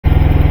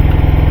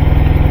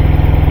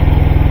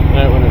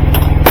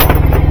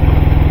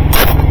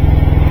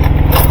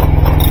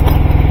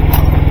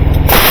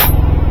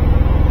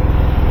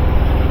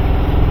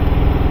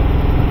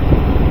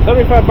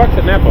$25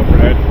 at Napa for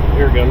that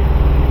air gun.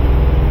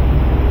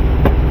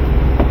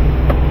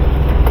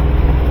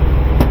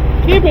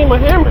 Give me my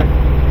hammer.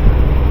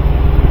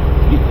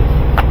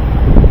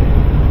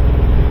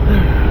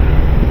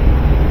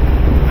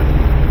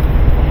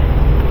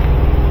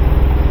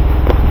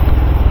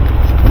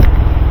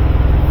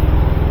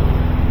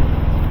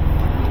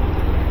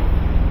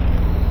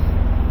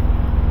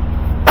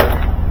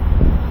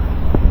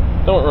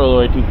 Don't roll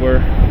away too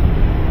far.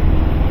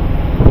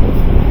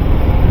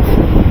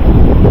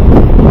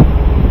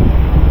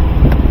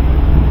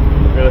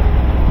 Really?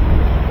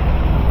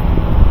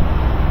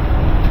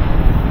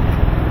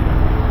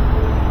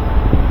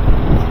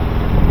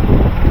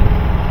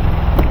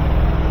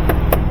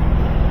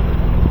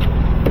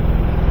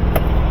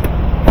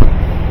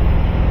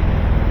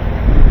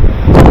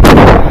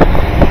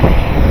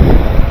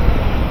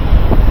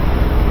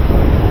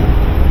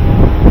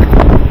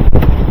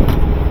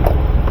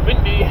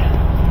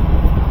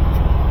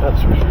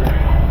 That's for sure.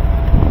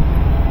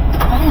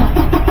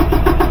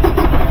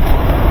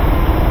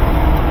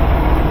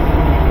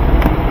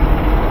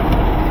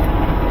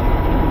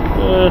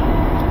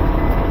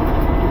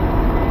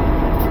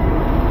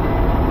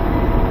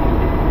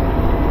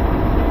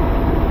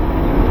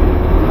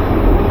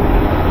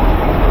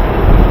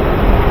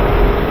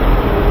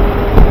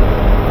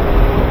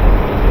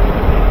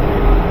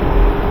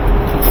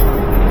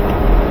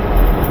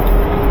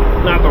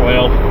 Not the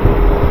oil.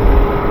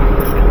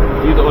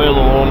 Leave the oil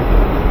alone.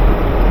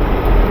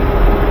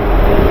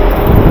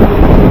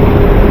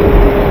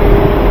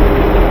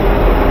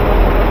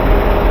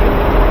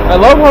 I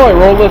love how I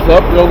roll this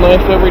up real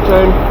nice every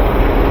time,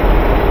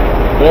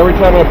 but every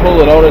time I pull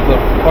it out it's a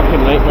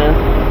fucking nightmare.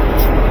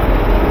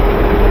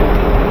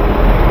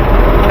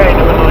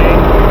 Kind of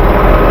annoying.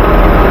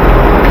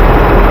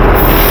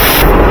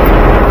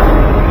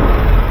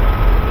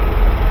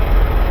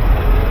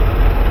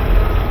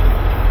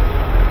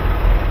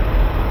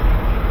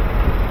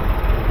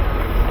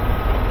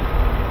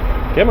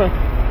 Come on.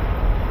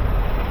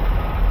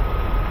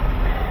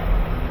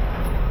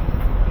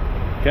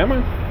 Come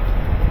on.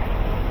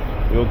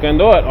 You can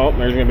do it. Oh,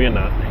 there's going to be a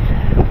knot.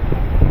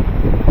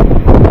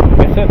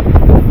 Like I said,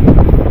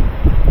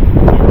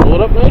 roll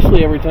it up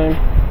nicely every time.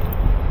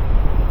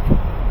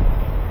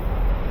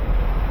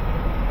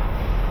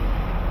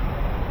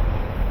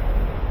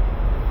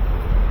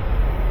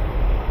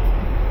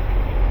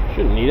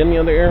 Shouldn't need any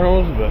other air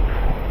hose, but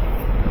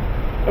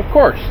of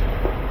course.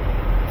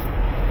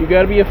 You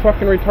gotta be a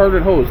fucking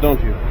retarded hose, don't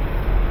you?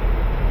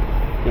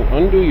 You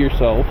undo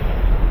yourself.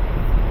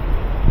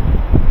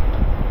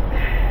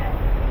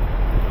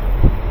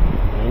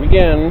 And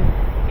again.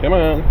 Come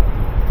on.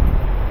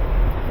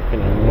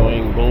 Fucking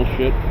annoying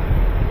bullshit.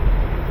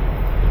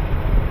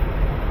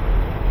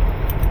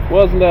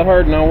 Wasn't that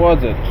hard now,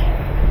 was it?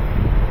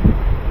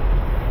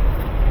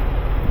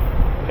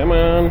 Come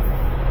on.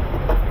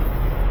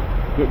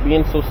 Quit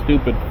being so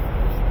stupid.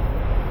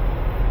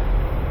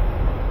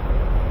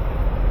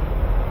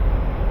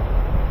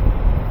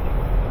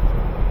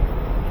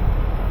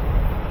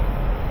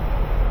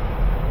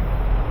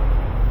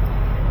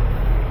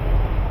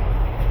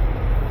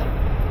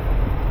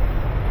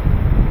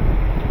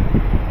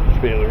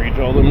 Be able to reach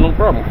all of them, no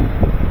problem.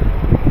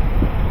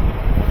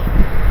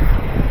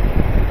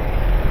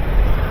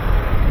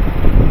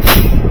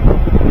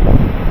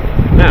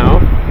 Now,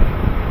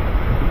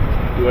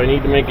 do I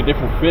need to make a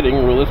different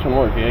fitting? Will this one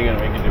work? Yeah, I gotta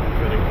make a different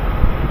fitting.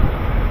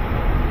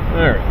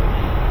 Alright.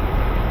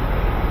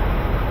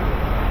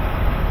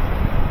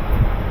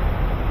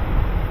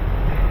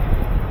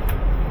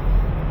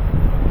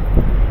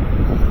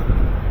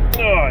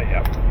 Oh,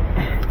 yeah.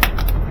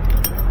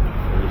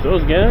 There's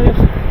those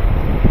guys.